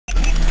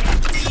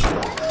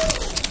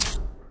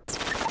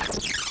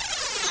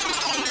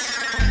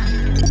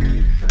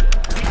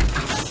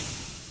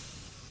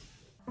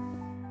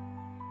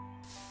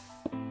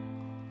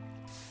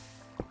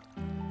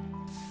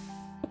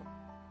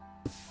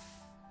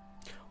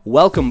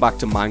Welcome back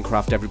to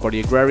Minecraft, everybody.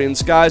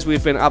 Agrarians, guys,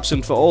 we've been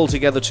absent for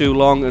altogether too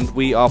long, and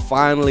we are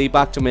finally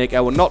back to make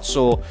our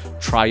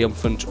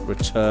not-so-triumphant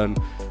return.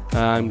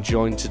 I'm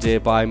joined today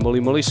by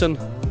Mully Mullison.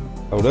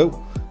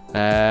 Hello.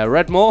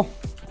 Redmore.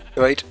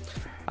 Right.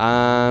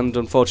 And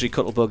unfortunately,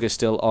 Cuttlebug is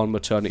still on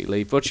maternity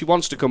leave, but she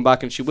wants to come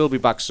back, and she will be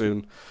back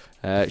soon.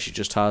 She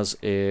just has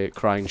a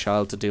crying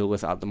child to deal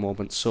with at the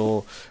moment,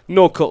 so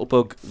no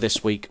Cuttlebug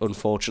this week,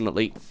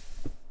 unfortunately.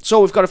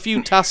 So we've got a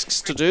few tasks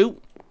to do.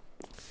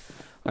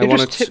 You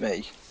just hit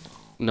me.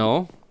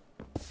 No.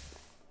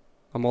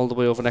 I'm all the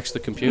way over next to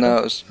the computer. No,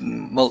 it was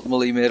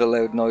Mully made a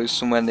loud noise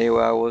somewhere near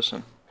where I was.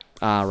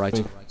 Ah,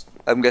 right.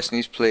 I'm guessing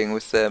he's playing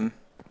with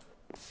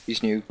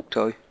his new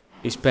toy.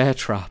 His bear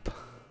trap.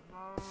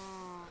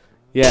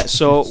 Yeah,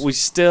 so we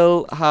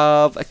still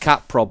have a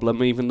cat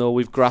problem, even though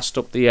we've grassed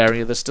up the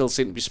area. They still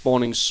seem to be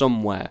spawning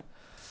somewhere.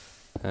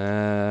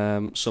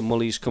 So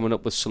Mully's coming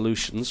up with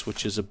solutions,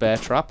 which is a bear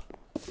trap.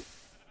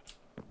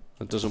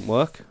 That doesn't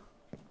work.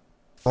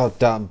 Oh,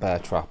 damn bear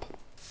trap.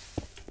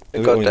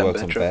 It It got only damn works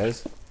bear on trap.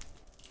 bears.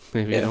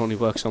 Maybe it only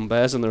works on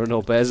bears, and there are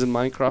no bears in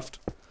Minecraft.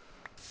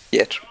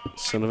 Yet.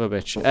 Son of a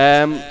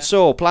bitch.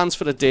 So, plans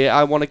for the day.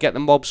 I want to get the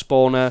mob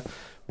spawner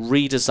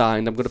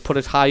redesigned. I'm going to put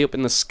it high up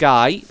in the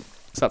sky.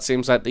 So that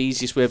seems like the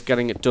easiest way of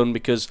getting it done,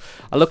 because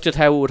I looked at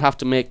how we would have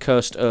to make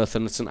Cursed Earth,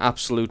 and it's an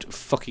absolute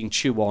fucking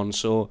chew-on.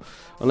 So,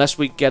 unless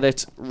we get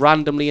it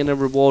randomly in a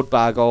reward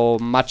bag or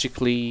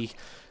magically,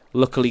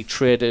 luckily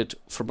traded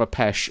from a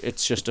pesh,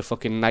 it's just a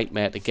fucking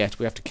nightmare to get.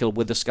 We have to kill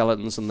wither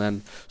skeletons and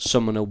then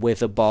summon a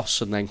wither boss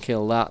and then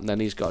kill that, and then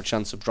he's got a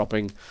chance of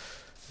dropping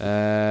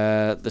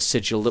the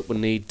sigil that we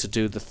need to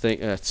do the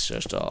thing. It's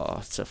just, oh,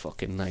 it's a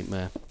fucking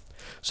nightmare.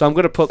 So I'm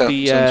gonna put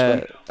the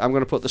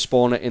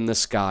spawner in the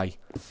sky.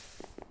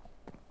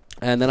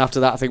 And then after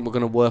that, I think we're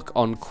going to work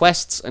on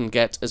quests and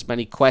get as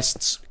many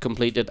quests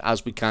completed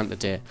as we can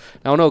today.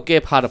 Now, I know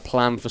Gabe had a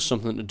plan for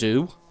something to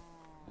do.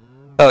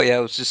 Oh yeah, I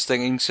was just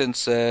thinking,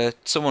 since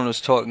someone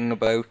was talking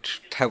about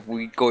how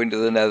we go into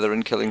the nether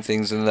and killing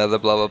things in the nether,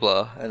 blah blah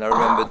blah, and I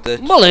remembered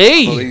that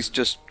Mully's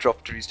just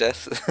dropped to his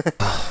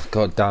death.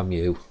 God damn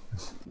you.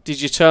 Did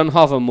you turn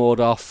hover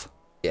mode off?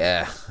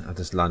 Yeah, I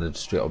just landed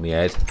straight on my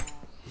head.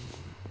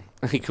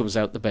 He comes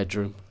out the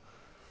bedroom.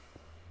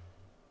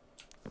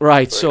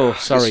 Right, so,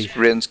 sorry. This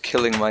rain's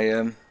killing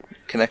my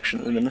connection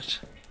at the minute.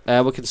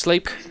 We can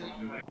sleep.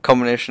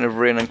 Combination of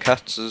rain and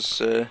cats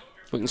is...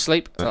 We can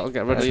sleep. That'll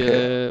get rid of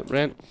the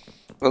rain.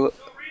 Well,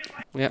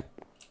 yep.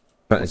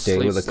 Trying to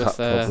deal with a cat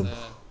problem.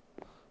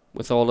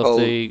 With all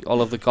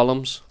of the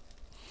columns.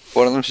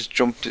 One of them just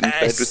jumped in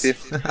bed with you.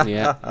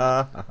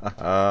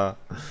 Yeah.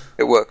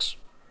 It works.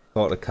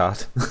 Caught a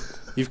cat.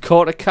 You've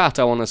caught a cat.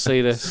 I want to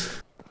see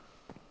this.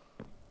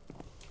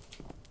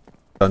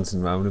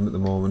 Dancing around him at the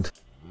moment.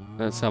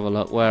 Let's have a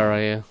look. Where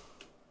are you?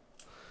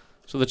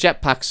 So the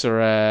jetpacks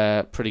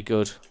are pretty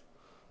good.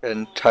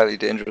 And highly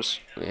dangerous.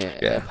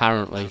 Yeah.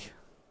 Apparently.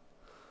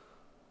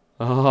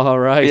 All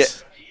right. Yeah.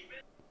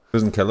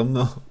 Doesn't kill him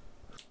though.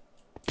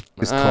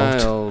 He's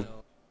caught. I'll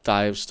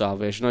die of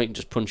starvation. Or you can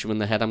just punch him in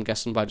the head, I'm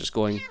guessing, by just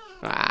going...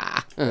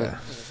 Ah. Yeah.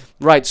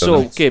 Right,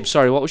 so, Nice. Gabe,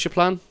 sorry, what was your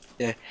plan?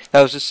 Yeah,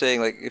 I was just saying,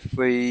 like, if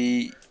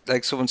we...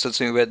 Like, someone said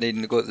something about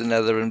needing to go to the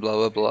nether and blah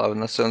blah blah,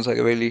 and that sounds like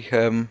a really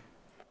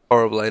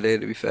horrible idea,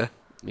 to be fair.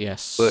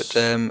 Yes. But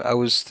I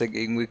was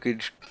thinking we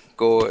could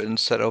go and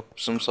set up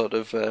some sort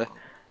of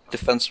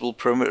defensible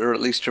perimeter,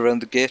 at least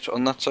around the gate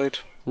on that side.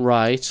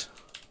 Right.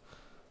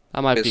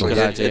 That might be a good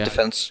idea. A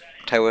defense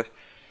tower.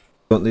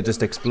 Don't they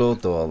just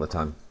explode though all the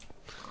time?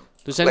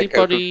 Does Like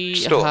anybody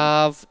stone?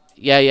 have...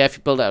 Yeah, if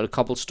you build it out of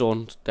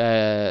cobblestone,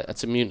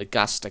 it's immune to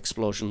gas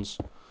explosions.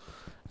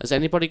 Has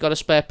anybody got a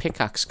spare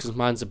pickaxe? Because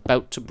mine's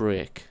about to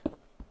break.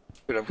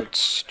 But I've got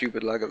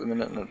stupid lag at the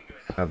minute. And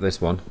Have this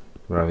one,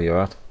 wherever you're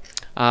at.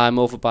 I'm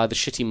over by the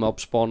shitty mob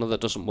spawner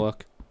that doesn't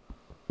work.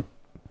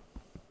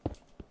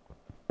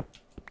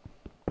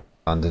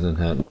 Landed and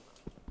hurt.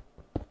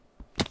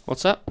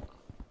 What's that?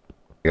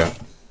 Yeah.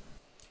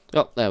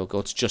 Oh, there we go.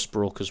 It's just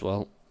broke as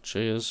well.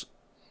 Cheers.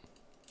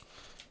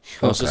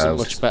 Yours isn't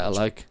much better,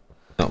 like.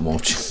 Not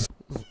much.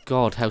 Oh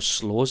God, how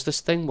slow is this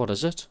thing? What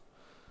is it?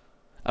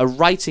 A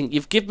writing...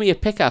 You've given me a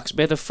pickaxe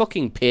made of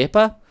fucking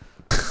paper?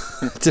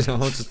 I don't know,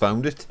 I just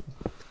found it.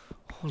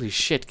 Holy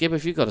shit, Gib,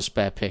 have you got a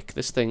spare pick?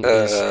 This thing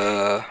is...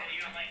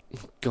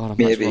 God,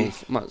 I'm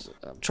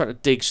trying to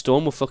dig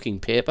stone with fucking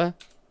paper.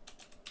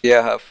 Yeah,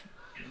 I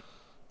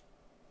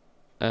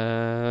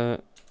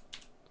have.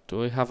 Do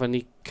we have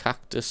any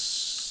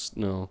cactus?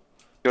 No.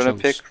 You want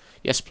to pick?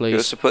 Yes, You want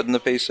us please. to put in the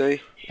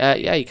PC?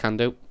 Yeah, you can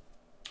do.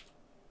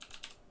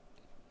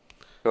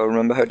 Do I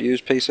remember how to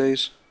use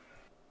PCs?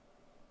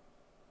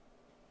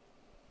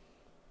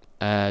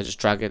 Just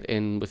drag it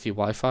in with your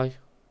Wi-Fi.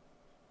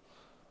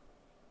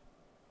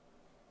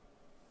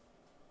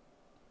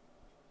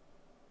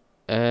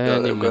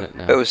 Any minute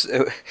now. It was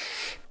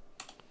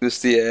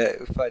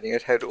the finding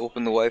out how to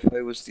open the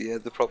Wi-Fi was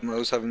the problem I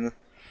was having.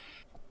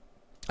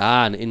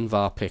 Ah, an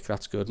Invar pick.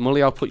 That's good.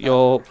 Mully, I'll put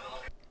your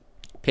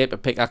paper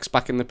pickaxe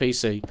back in the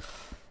PC.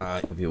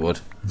 If you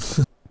would.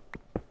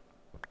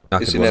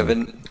 Because you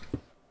never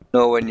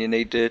know when you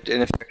need to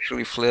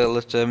ineffectually flail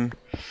at stone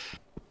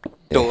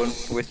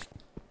with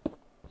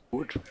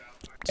wood.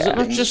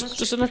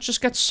 Does it not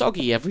just get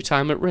soggy every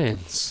time it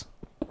rains?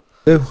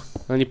 No.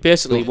 And you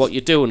basically what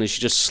you're doing is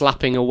you're just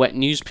slapping a wet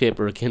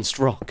newspaper against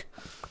rock.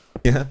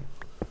 Yeah.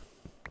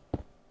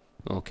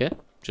 Okay,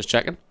 just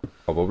checking.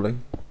 Probably.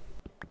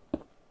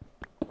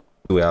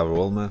 We are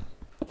all, man.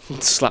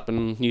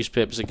 Slapping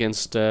newspapers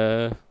against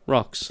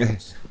rocks.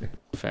 Yes.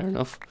 Fair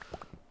enough.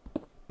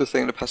 Good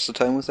thing to pass the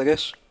time with, I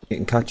guess. You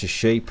can catch a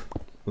sheep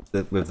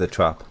with the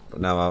trap, but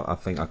now I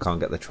think I can't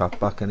get the trap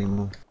back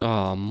anymore.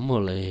 Oh,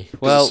 Mully.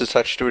 Well, it's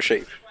attached to a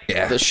sheep.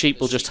 Yeah. The sheep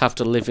will just have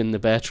to live in the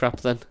bear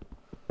trap then.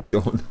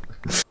 Don't.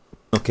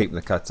 Not keeping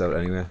the cats out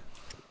anyway.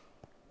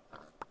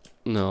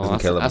 No,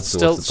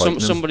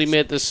 somebody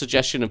made the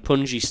suggestion of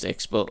punji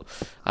sticks, but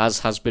as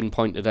has been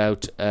pointed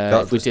out,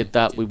 if we did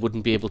that, we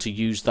wouldn't be able to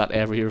use that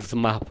area of the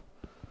map.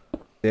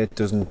 It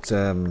doesn't.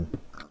 It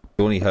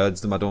only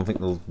herds them. I don't think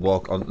they'll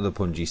walk onto the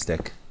punji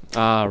stick.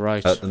 Ah,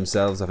 right. Hurt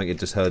themselves. I think it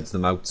just herds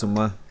them out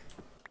somewhere.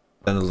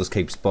 Then they'll just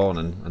keep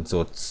spawning, and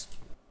so it's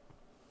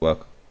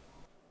work.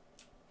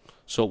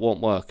 So it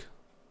won't work.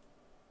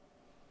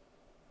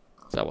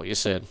 Is that what you're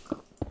saying?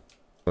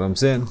 What I'm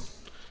saying.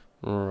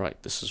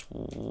 Right, this is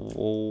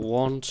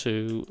 1,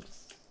 2,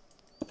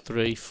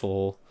 3,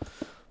 4,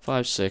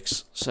 5,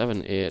 6,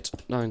 7, 8,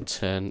 9,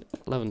 10,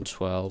 11,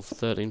 12,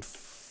 13,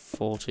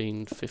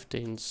 14,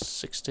 15,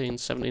 16,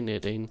 17,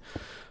 18,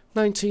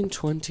 19,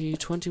 20,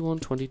 21,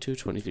 22,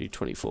 23,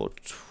 24,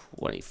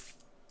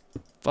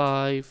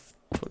 25,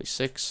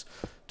 26,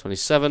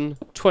 27,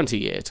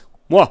 28.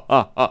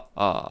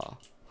 Wah-ha-ha-ha.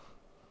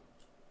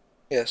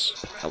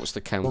 Yes. That was the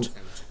count.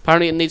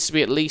 Apparently it needs to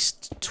be at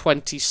least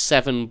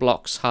 27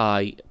 blocks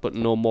high, but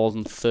no more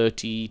than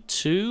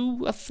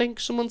 32, I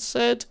think someone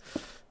said.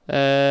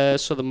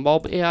 So the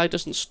mob AI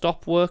doesn't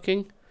stop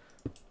working.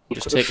 I'm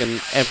just taking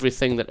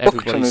everything that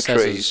everybody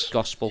says is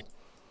gospel.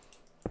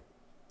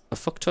 A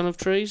fuck ton of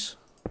trees?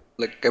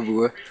 Like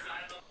everywhere.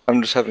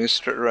 I'm just having a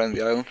strut around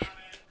the island.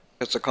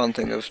 Because I can't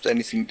think of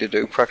anything to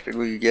do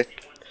practically you get.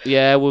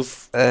 Yeah,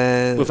 we've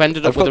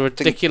ended up with a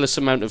ridiculous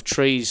amount of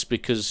trees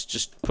because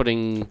just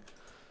putting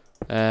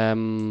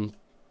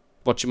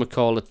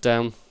whatchamacallit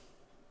down.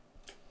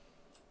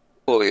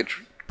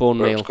 Foliage.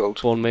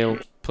 Bone meal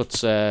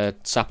puts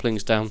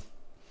saplings down.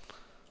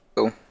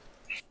 Cool.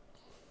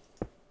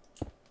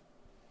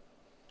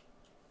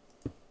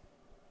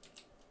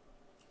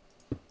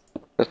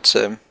 That's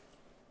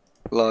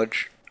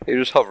large. Are you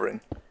just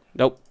hovering?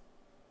 Nope.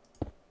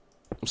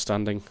 I'm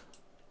standing.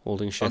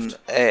 Holding shift. On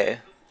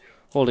air.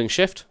 Holding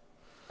shift.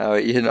 Oh,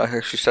 you're not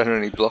actually standing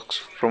on any blocks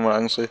from what I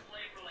can see.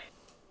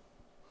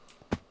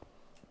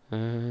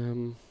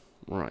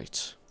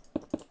 Right.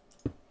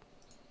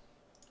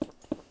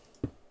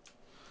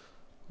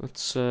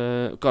 Let's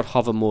got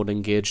hover mode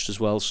engaged as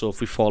well, so if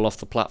we fall off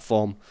the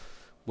platform,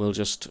 we'll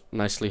just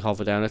nicely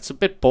hover down. It's a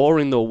bit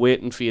boring though,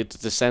 waiting for you to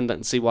descend it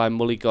and see why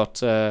Mully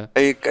got. Are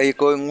you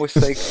going with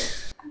like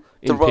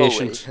the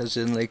impatient, railway, as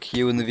in like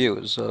you and the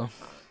viewers? Or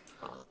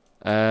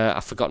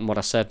I've forgotten what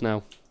I said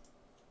now.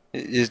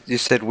 You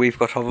said we've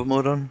got hover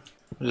mode on.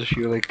 As if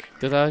you like.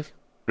 Did I?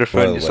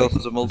 Referring yourself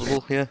as a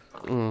multiple here.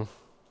 Oh.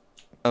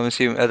 I'm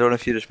assuming. I don't know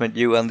if you just meant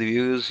you and the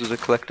viewers as a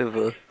collective,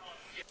 or.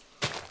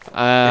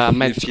 I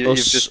meant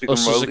us as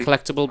a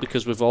collectible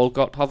because we've all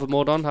got hover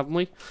mode on, haven't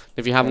we?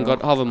 If you haven't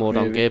got hover mode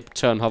on, Gabe,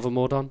 turn hover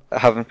mode on. I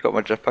haven't got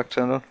my jetpack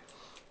turned on.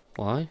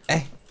 Why?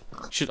 You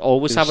should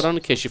always have it on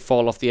in case you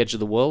fall off the edge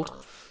of the world.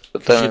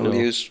 But then it'll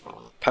use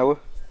power.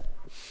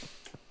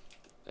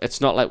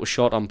 It's not like we're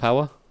short on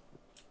power.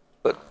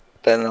 But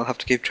then I'll have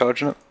to keep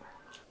charging it.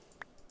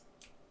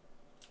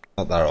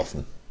 Not that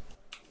often.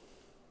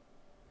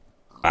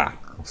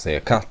 I'll say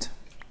a cat.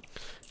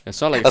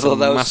 It's not like it's a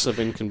massive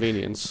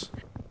inconvenience.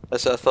 I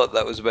thought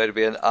that was about to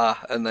be an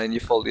and then you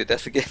fall to your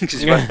death again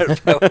because you ran out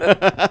of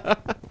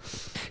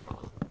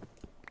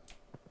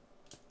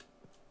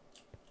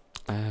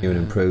power. You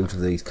improved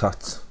with these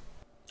cuts.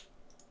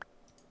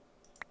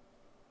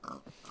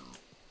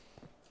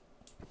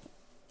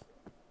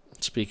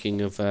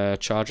 Speaking of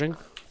charging,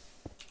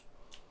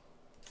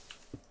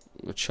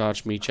 I'll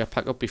charge me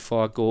jetpack up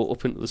before I go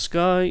up into the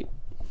sky.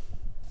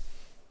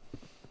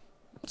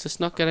 Is this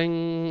not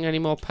getting any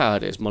more power?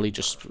 It is. Mully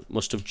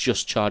must have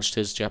just charged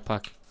his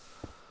jetpack.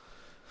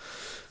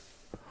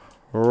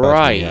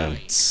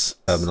 Right.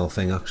 Terminal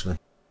thing, actually.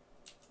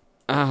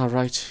 Ah,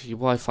 right. Your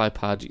Wi-Fi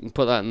pad. You can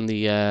put that in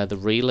the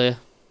relay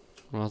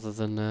rather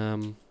than.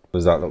 What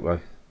does that look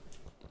like?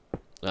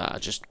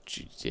 Just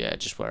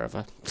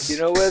wherever. Do you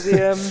know where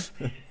the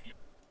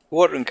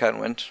watering can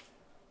went?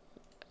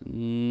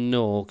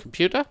 No,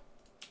 computer.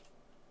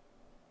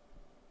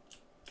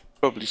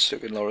 Probably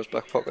stuck in Laura's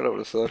back pocket, I would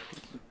have thought.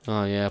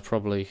 Oh yeah,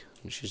 probably.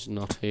 She's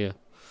not here.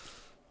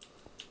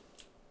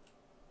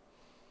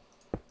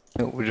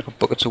 We just got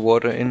buckets of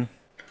water in.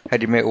 How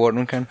do you make a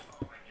watering can?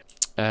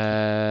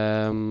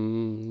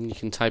 You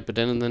can type it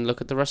in and then look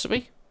at the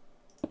recipe.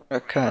 I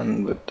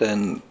can, but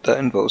then that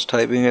involves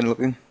typing and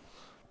looking.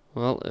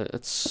 Well,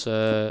 it's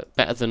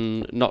better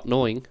than not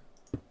knowing,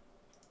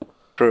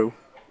 True.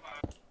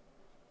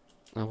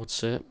 I would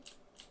say.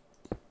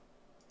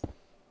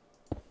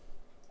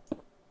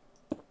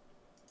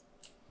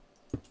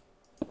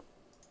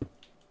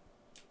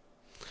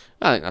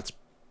 I think that's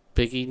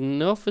big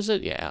enough, is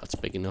it? Yeah, that's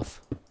big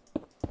enough.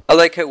 I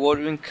like how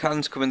watering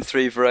cans come in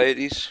 3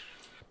 varieties.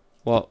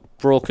 What?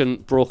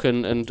 Broken,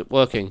 and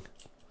working?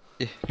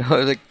 Yeah,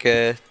 no, like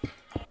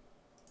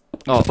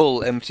Oh.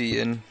 full, empty,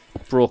 and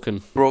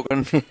Broken.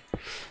 broken.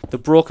 The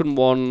broken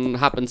one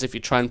happens if you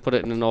try and put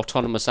it in an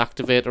autonomous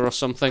activator or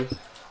something.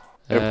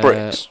 It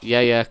breaks.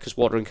 Yeah, because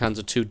watering cans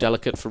are too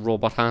delicate for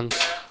robot hands.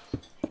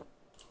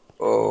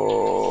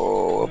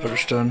 Oh, what have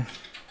I done?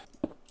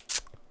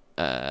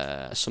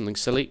 Something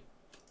silly.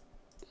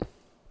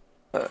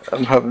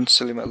 I'm having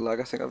silly metal lag.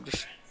 I think I've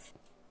just.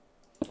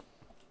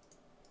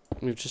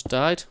 You've just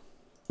died?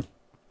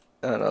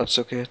 No, it's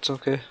okay. It's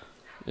okay.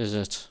 Is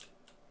it?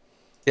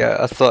 Yeah,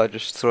 I thought I'd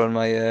just thrown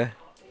my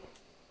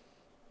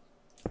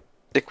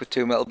stick with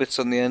 2 metal bits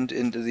on the end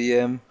into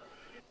the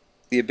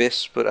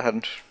abyss, but I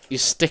hadn't. You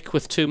stick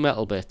with 2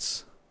 metal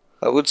bits?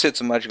 I would say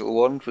it's a magical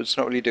wand, but it's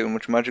not really doing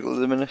much magical at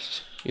the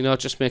minute. You know,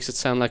 it just makes it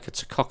sound like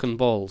it's a cock and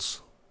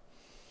balls.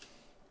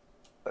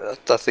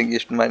 I think you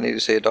might need to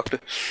say a doctor.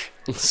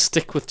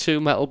 Stick with 2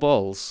 metal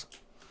balls?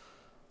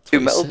 2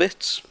 metal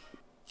bits?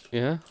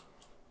 Yeah.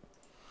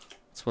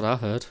 That's what I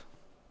heard.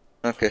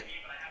 Okay.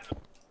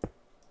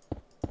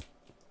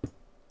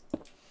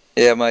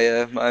 Yeah,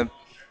 my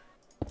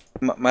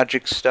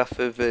magic stuff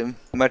of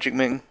magic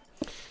making.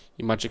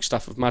 Your magic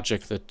stuff of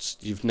magic that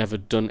you've never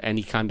done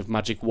any kind of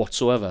magic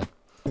whatsoever.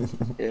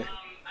 Yeah.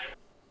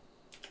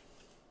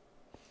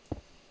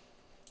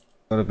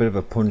 Got a bit of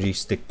a pungy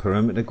stick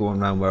perimeter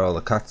going around where all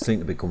the cats seem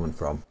to be coming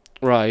from.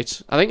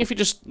 Right. I think if you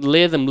just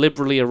lay them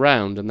liberally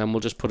around and then we'll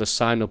just put a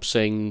sign up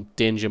saying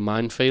danger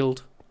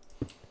minefield.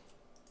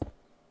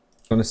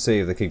 I'm going to see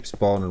if they keep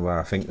spawning where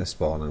I think they're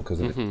spawning,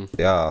 because if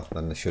they are,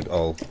 then they should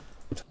all...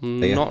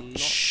 Not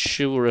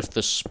sure if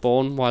they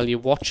spawn while you're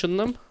watching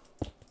them.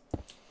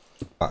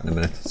 Back in a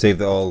minute. See if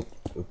they're all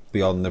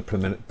beyond the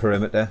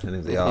perimeter, and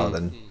if they are,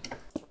 then...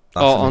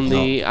 Oh, on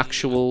the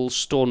actual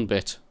stone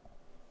bit.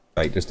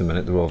 Right, just a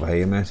minute, they're over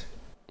here, mate.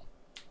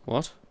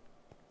 What?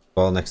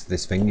 All next to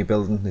this thing you're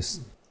building, this...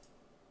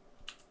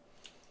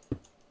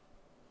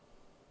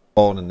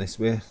 Spawning this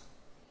way.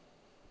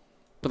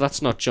 But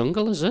that's not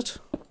jungle, is it?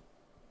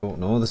 Don't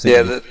know,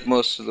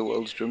 most of the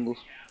world's jungle.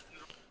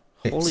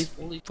 Holy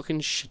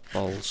fucking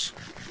shitballs.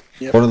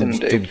 Yep, one of them's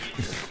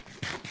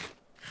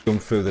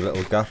jumped through the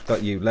little gap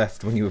that you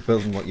left when you were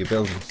building what you're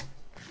building.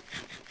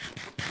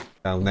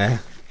 Down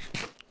there.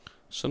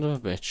 Son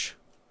of a bitch.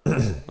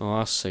 Oh,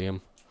 I see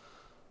him.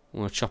 I'm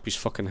gonna chop his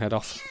fucking head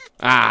off.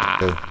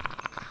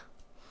 Ah!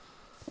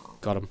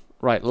 Got him.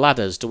 Right,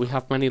 ladders. Do we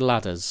have many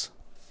ladders?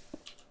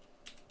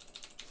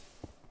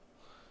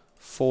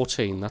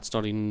 14, that's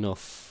not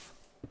enough.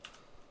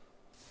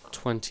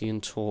 20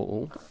 in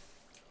total.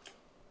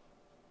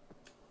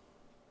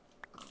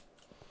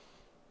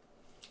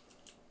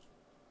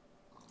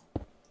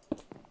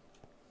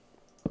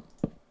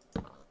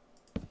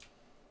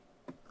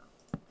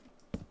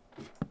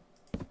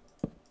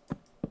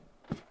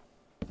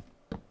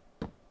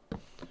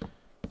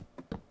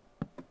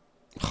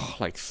 Oh,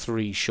 like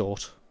 3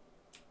 short.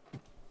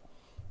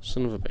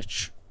 Son of a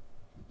bitch.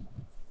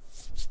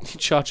 You're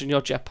charging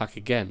your jetpack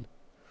again?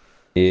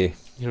 Yeah.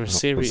 You're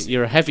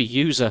a heavy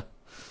user.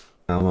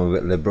 I'm a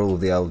bit liberal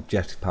with the old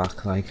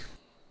jetpack, like.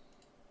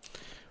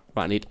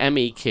 Right, I need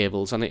ME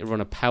cables. I need to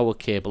run a power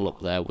cable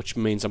up there, which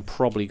means I'm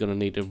probably going to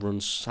need to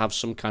have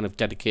some kind of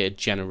dedicated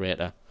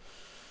generator.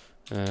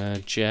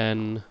 High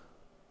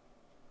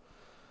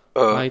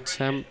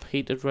temp,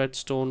 heated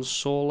redstone,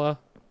 solar.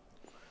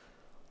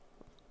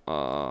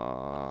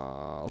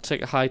 I'll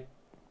take a high...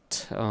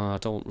 I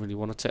don't really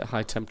want to take a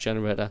high temp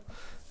generator.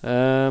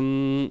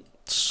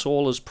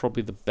 Solar's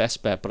probably the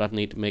best bet, but I'd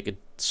need to make a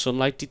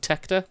sunlight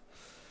detector.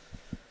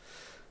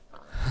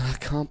 I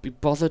can't be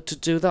bothered to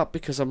do that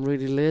because I'm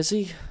really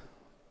lazy.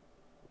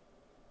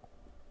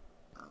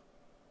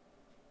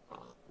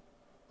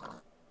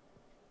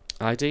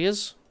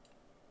 Ideas?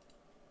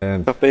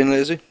 Stop being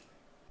lazy.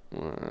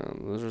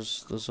 Well,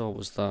 there's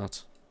always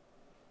that.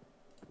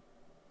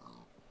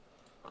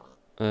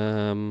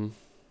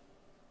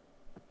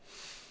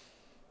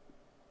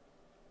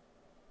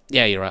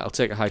 Yeah, you're right. I'll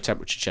take a high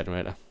temperature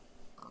generator.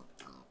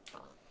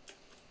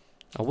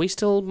 Are we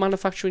still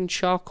manufacturing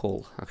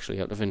charcoal,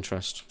 actually, out of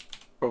interest?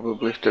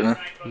 Probably, dunno.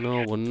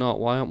 No, we're not.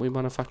 Why aren't we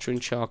manufacturing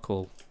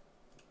charcoal?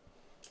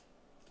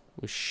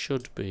 We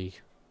should be.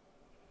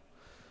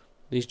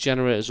 These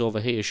generators over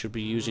here should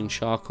be using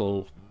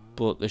charcoal,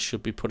 but they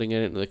should be putting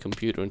it into the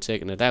computer and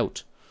taking it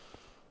out.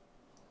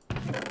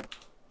 What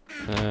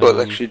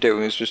they're actually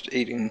doing is just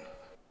eating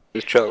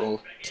the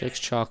charcoal. Takes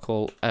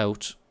charcoal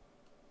out.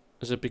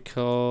 Is it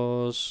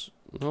because...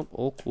 Nope,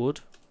 oak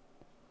wood.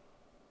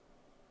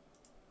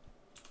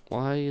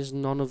 Why is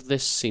none of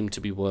this seem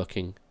to be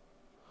working?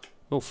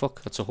 Oh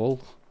fuck, that's a hole.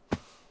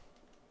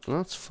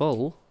 That's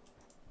full.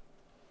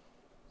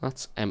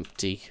 That's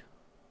empty.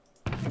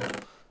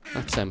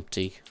 That's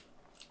empty.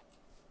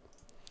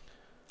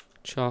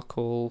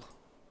 Charcoal.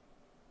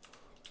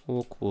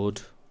 Oak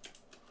wood.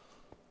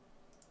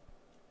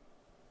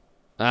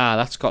 Ah,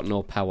 that's got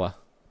no power.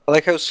 I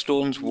like how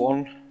stone's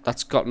 1.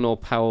 That's got no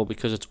power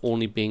because it's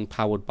only being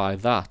powered by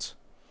that.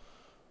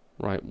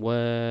 Right,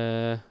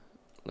 where...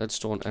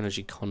 Leadstone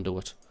energy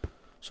conduit.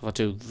 So if I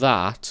do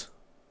that...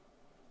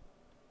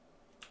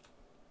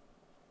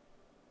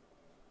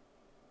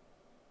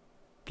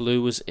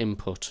 Blue is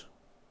input.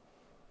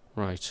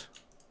 Right.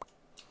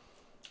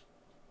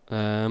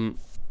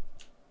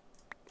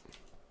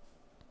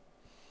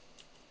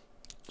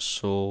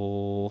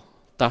 So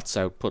that's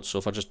output. So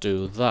if I just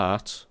do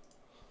that,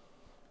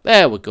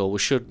 there we go. We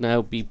should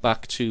now be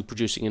back to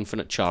producing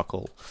infinite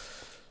charcoal.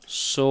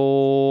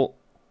 So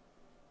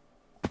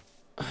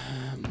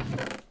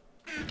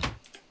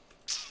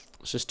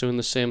is this doing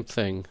the same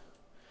thing?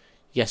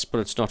 Yes, but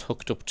it's not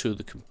hooked up to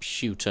the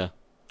computer.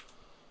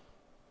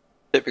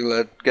 Typically,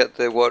 I'd get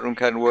the water room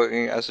kind of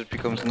working as it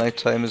becomes night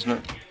time, isn't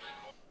it?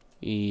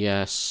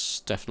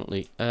 Yes,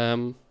 definitely.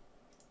 What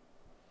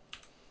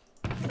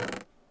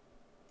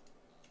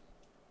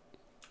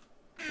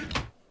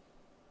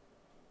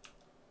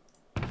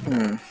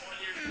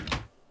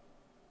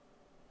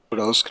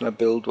else can I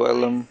build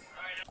while I'm...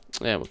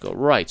 There we go.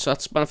 Right, so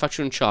that's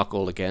manufacturing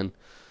charcoal again.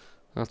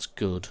 That's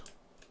good.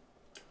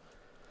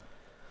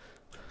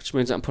 Which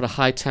means I can put a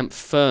high temp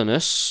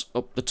furnace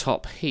up the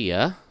top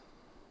here.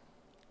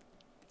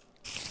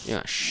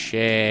 Yeah,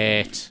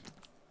 shit.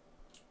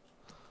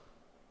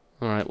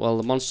 Alright, well,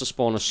 the monster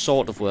spawner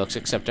sort of works,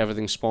 except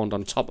everything spawned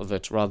on top of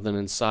it rather than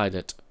inside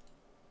it.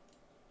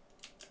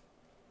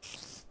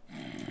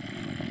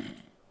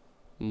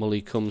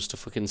 Mully comes to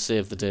fucking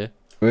save the day.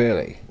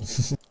 Really?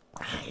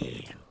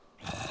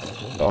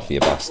 Off you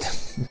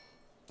bastard.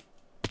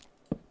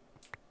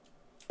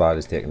 Bad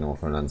is taking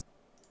over an answer.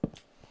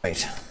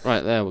 Right.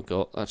 Right, there we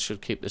go. That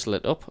should keep this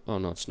lit up. Oh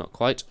no, it's not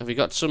quite. Have you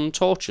got some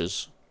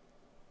torches?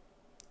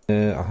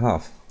 I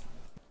have.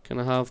 Can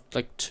I have,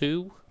 like,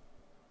 2?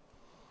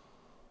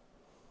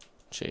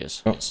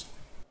 Cheers. Oh. Yes.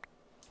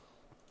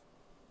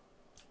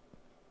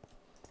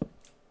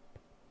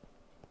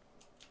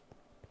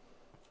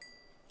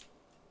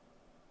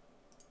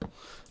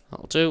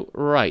 That'll do.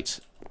 Right.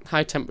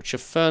 High temperature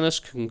furnace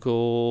can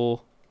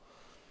go...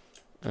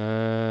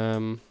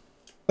 Oh.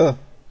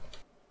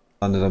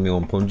 Landed on my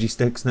own punji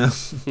sticks now.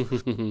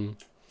 I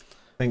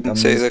think I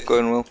say that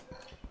going well.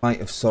 might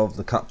have solved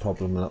the cat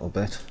problem a little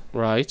bit.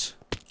 Right.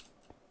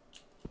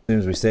 As soon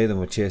as we see them,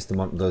 we chase them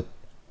onto the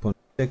punji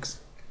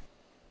sticks.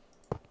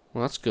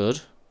 Well, that's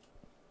good.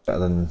 Better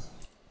than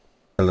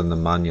killing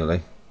them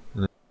manually.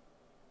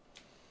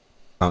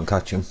 Can't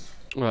catch them.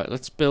 Right,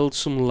 let's build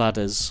some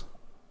ladders.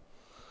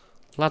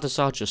 Ladders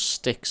are just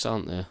sticks,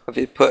 aren't they? Have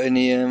you put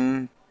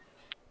any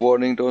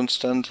warning don't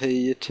stand here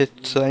you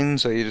tit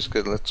signs, or are you just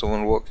gonna let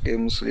someone walk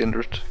aimlessly under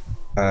it?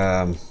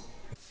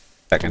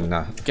 Checking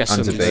Guessing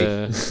answer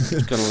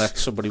B. gonna let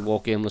somebody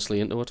walk aimlessly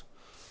into it.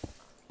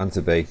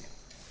 Answer B.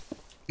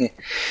 Yeah.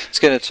 It's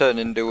gonna turn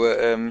into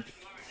a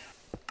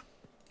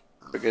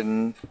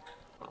friggin'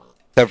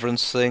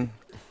 severance thing,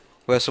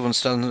 where someone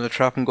stands in a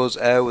trap and goes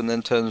ow and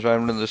then turns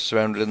around and they're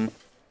surrounded in.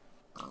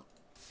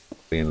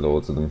 Being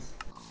loads of them.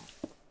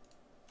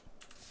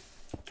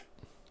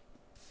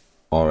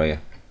 Or yeah.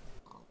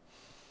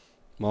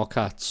 More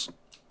cats.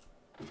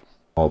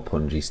 Or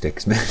punji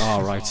sticks, man.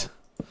 Oh, right.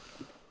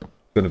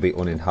 Going to be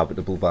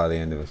uninhabitable by the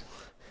end of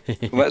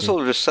it. We might as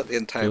well just set the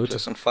entire Good.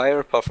 place on fire,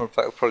 apart from the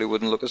fact it probably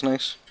wouldn't look as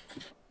nice.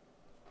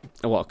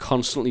 What, a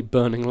constantly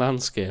burning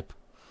landscape?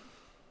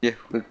 Yeah,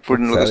 it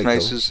wouldn't look as Very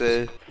nice cool.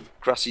 as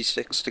grassy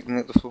sticks sticking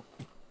out the floor.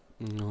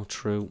 No,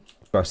 true.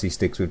 Grassy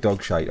sticks with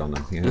dog shite on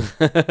them, you know.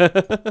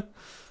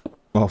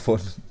 More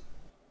fun.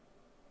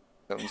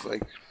 Sounds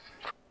like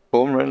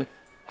home, really.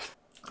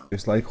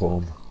 Just like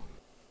home.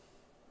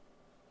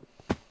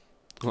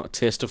 What a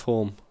taste of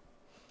home.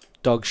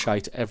 Dog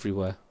shite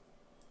everywhere.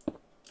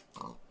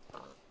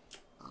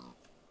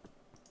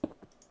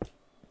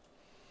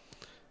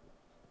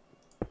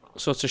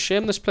 So it's a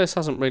shame this place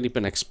hasn't really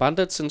been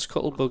expanded since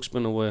Cuttlebug's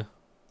been away.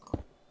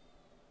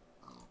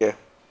 Yeah,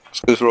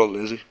 it's because we're all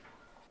lazy.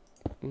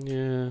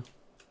 Yeah.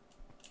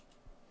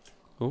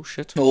 Oh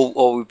shit.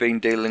 All we've been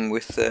dealing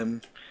with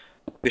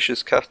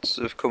vicious cats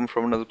that have come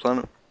from another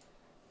planet.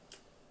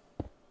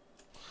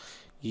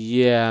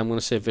 Yeah, I'm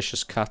gonna say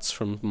vicious cats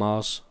from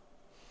Mars.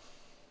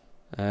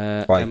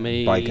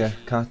 ME Biker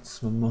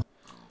cats. One more.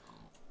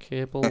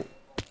 cable.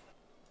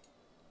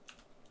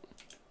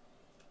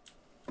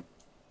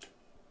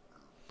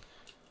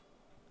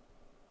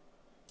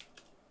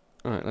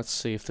 Alright, let's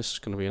see if this is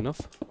going to be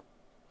enough.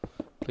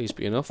 Please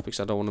be enough, because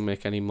I don't want to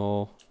make any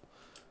more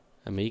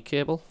ME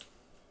cable.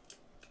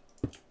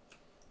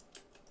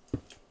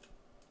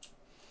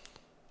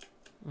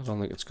 I don't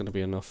think it's going to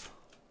be enough.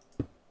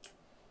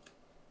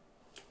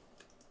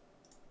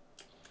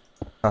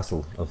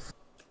 Castle of.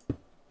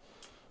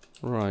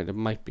 Right, it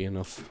might be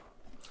enough.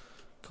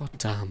 God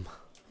damn.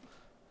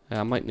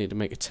 I might need to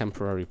make a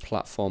temporary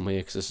platform here,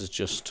 because this is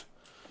just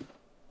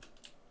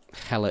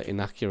hella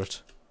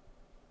inaccurate.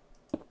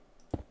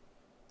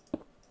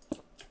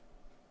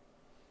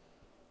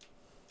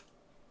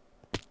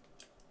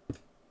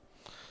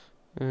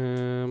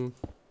 There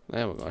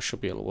we go. I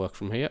should be able to work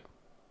from here.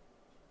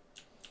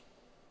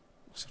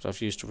 Except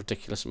I've used a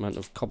ridiculous amount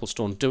of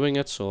cobblestone doing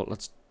it, so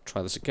let's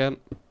try this again.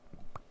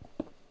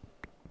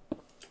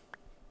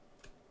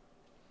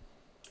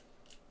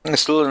 I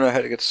still don't know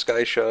how to get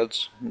sky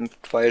shards, and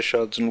fire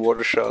shards, and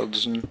water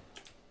shards, and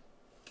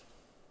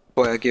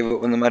why I gave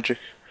up on the magic.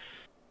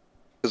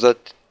 Because I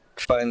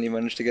finally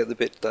managed to get the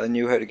bit that I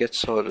knew how to get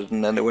sorted,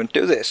 and then it went,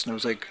 do this, and I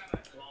was like...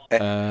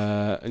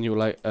 And you were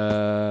like,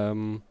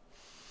 no.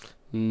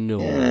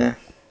 Yeah.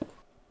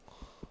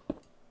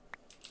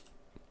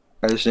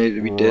 I just needed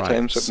to be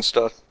daytime so I can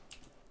start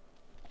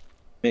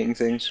making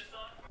things.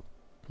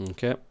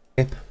 Okay.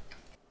 Yep.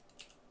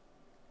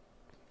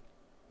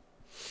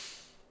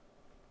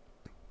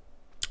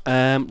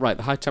 Right,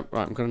 the high temp.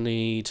 Right, I'm gonna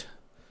need.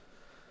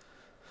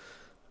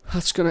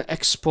 That's gonna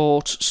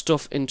export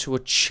stuff into a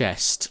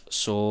chest.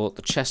 So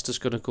the chest is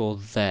gonna go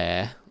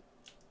there.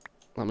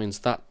 That means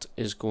that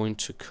is going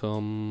to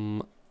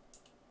come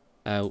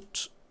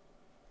out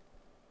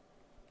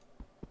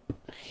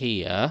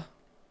here.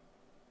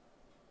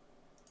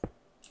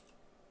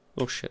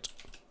 Oh shit.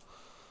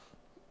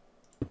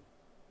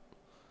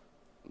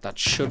 That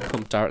should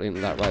come directly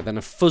into that. Right, then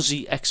a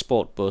fuzzy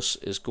export bus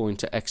is going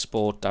to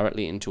export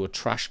directly into a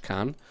trash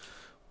can,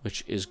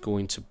 which is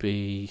going to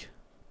be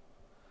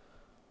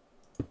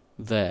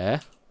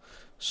there.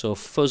 So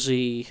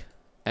fuzzy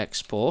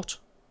export.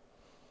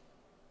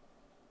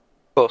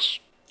 Bus.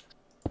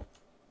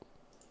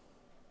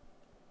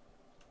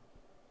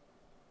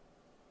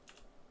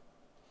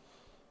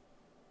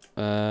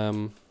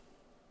 I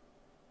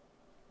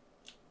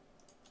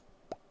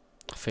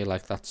feel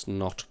like that's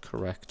not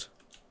correct.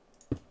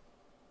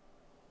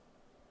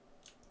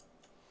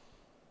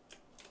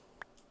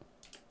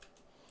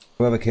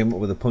 Whoever came up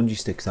with the punji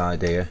sticks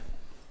idea,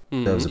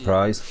 there was a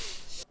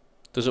prize.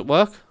 Does it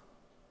work?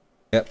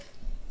 Yep.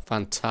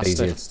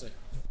 Fantastic. Easy.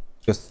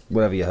 Just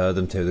wherever you heard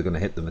them to, they're going to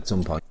hit them at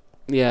some point.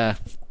 Yeah.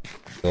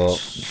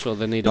 So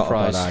they need a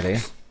prize. Not a bad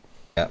idea.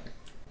 Yep.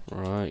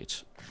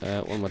 Right.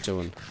 What am I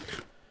doing?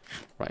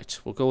 Right.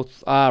 We'll go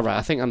with... right.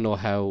 I think I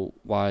know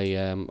why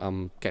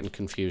I'm getting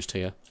confused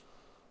here.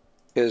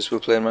 Because we're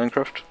playing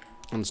Minecraft.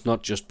 And it's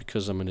not just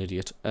because I'm an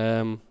idiot.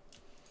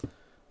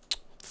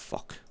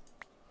 Fuck.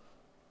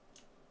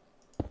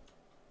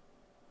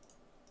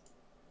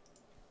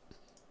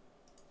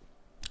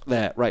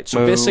 There, right,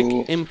 so basic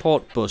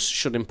import bus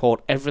should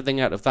import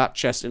everything out of that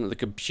chest into the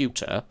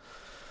computer.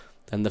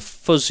 Then the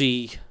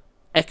fuzzy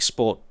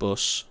export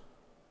bus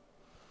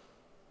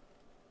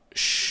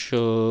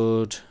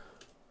should...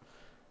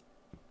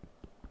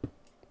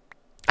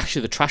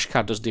 Actually, the trash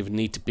can doesn't even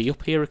need to be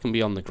up here, it can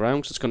be on the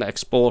ground, so it's going to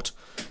export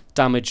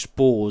damaged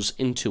boars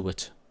into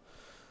it.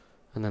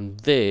 And then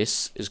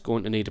this is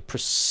going to need a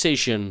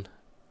precision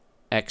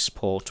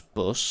export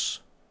bus.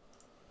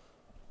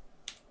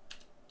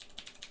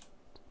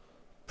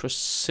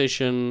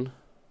 Precision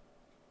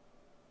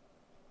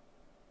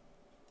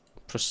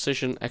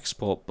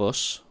export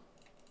bus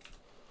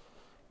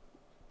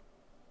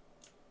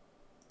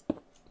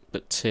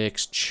that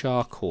takes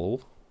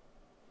charcoal.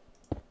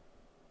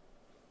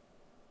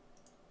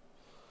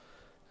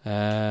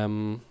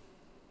 Oh,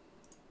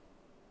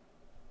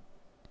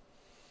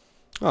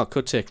 it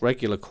could take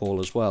regular coal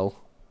as well.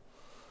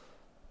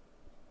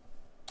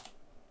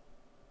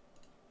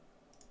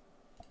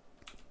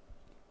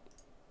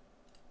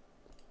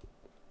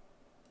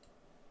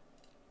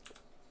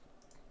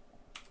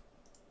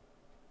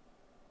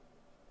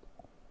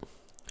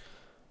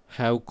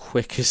 How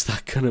quick is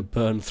that going to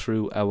burn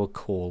through our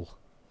coal?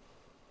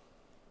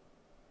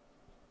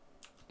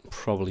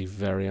 Probably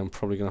very. I'm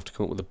probably going to have to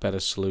come up with a better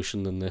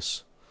solution than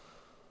this.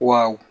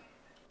 Wow.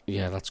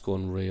 Yeah, that's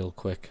going real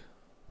quick.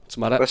 What's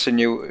the matter? That's a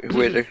new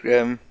way to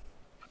clear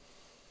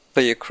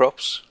your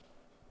crops.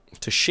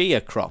 To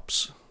shear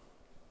crops?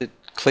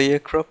 Clear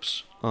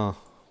crops? Oh,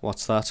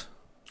 what's that?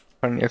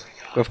 Apparently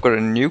I've got a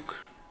nuke.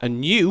 A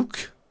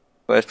nuke?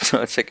 But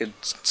it's like a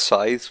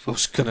scythe. I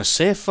was going to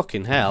say,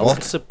 fucking hell. What?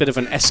 That's a bit of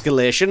an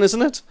escalation,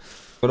 isn't it?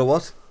 What a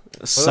what?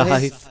 A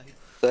scythe.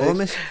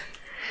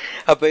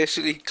 I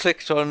basically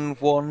clicked on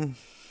one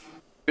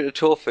bit of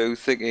tofu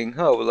thinking,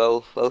 oh,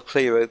 well, I'll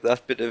clear out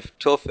that bit of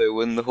tofu,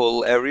 and the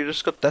whole area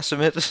just got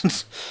decimated.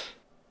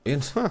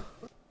 Huh.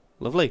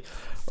 Lovely.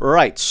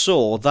 Right,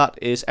 so that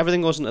is...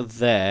 Everything goes into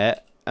there,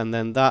 and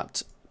then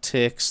that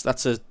takes...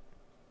 That's a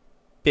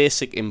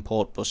basic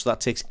import bus, so that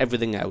takes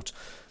everything out.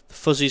 The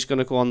fuzzy's going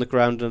to go on the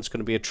ground, and it's going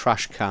to be a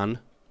trash can.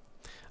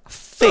 I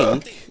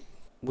think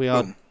we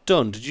are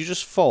done. Did you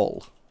just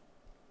fall?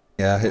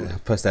 Yeah, I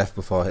pressed F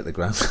before I hit the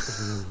ground.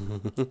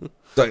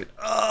 Sorry.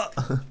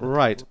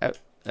 Right.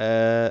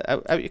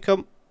 Out you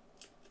come.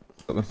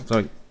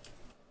 Sorry.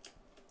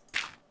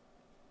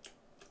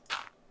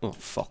 Oh,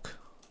 fuck.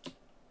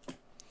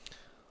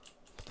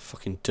 Put the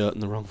fucking dirt in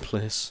the wrong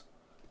place.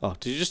 Oh,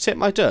 did you just take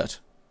my dirt?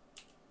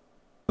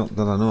 Not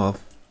that I know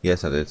of.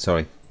 Yes, I did.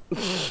 Sorry.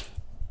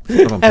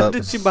 How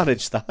did you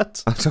manage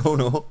that? I don't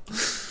know.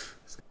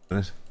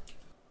 I'm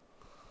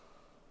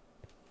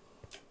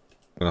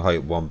gonna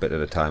hide one bit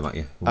at a time at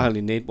you. I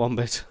only need one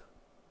bit.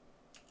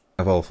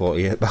 I have all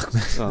 48 back,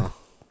 mate. Oh,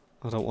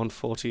 I don't want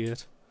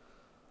 48.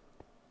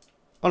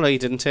 Oh no, you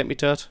didn't take me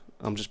dirt.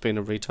 I'm just being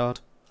a retard.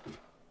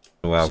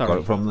 Where I've got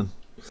it from then.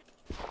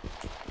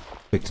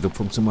 Picked it up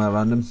from somewhere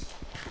random.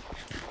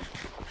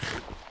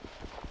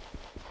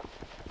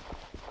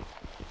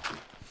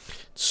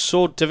 It's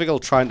so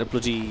difficult trying to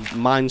bloody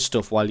mine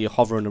stuff while you're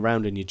hovering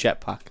around in your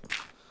jetpack.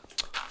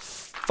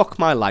 Fuck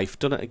my life,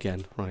 done it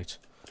again. Right.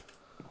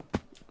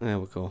 There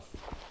we go.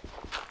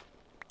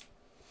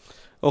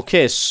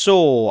 Okay,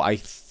 so I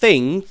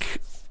think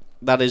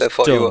that is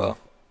done.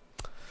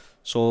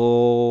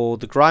 So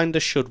the grinder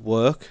should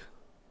work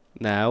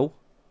now.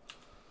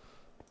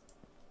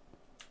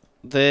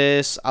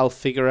 This, I'll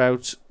figure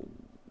out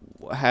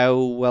how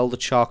well the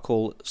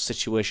charcoal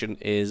situation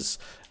is,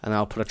 and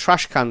I'll put a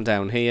trash can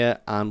down here,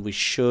 and we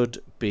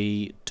should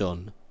be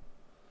done.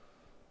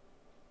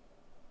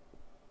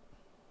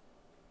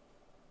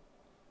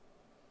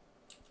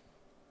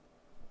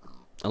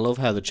 I love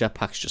how the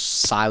jetpacks just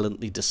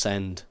silently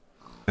descend.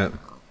 Yep.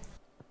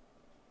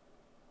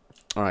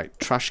 Alright,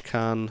 trash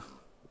can.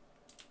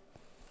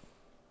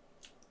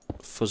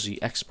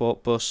 Fuzzy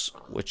export bus,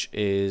 which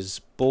is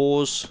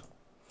boars.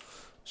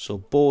 So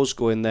boars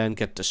go in there and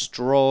get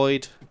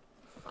destroyed.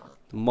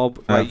 The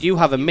mob. Right, you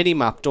have a mini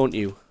map, don't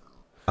you?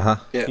 Uh-huh.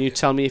 Yeah. Can you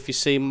tell me if you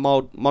see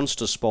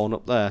monsters spawn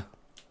up there?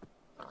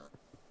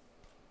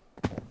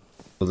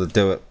 Will they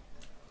do it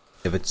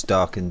if it's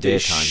dark in They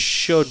daytime?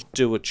 should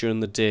do it during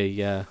the day,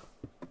 yeah.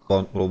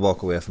 We'll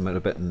walk away from it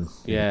a bit and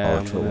Yeah,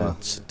 I'm for a while.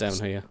 gonna sit down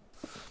here.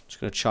 Just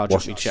gonna charge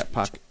up my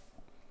jetpack.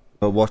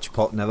 But watch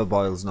pot never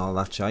boils and all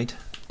that shite.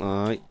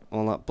 Alright,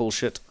 all that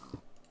bullshit.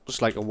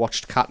 Just like a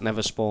watched cat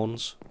never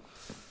spawns.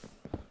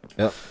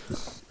 Yep.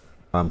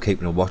 I'm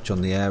keeping a watch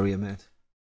on the area, mate.